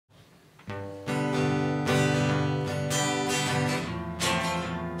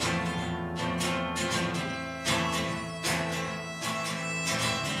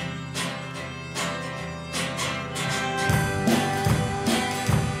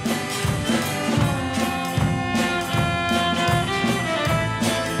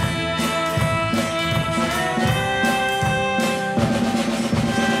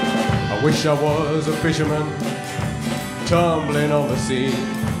wish I was a fisherman, tumbling on the sea,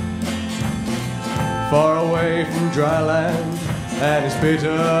 far away from dry land and its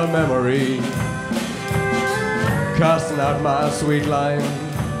bitter memory, casting out my sweet line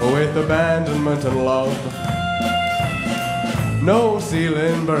with abandonment and love. No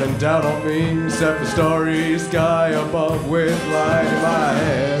ceiling burning down on me, except the starry sky above with light in my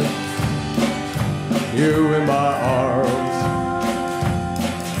head, you in my arms.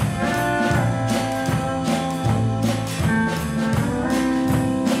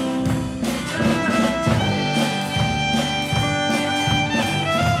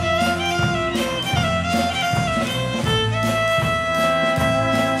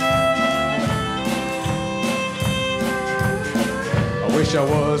 I wish I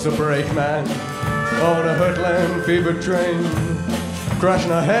was a brakeman on a Heartland fever train,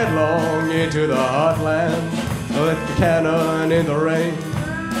 crashing a headlong into the heartland, with the cannon in the rain,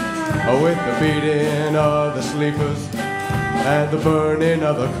 with the beating of the sleepers and the burning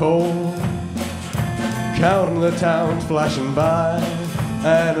of the coal, counting the towns flashing by,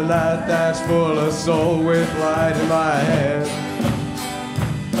 and a night that's full of soul with light in my head,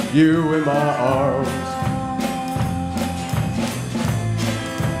 you in my arms.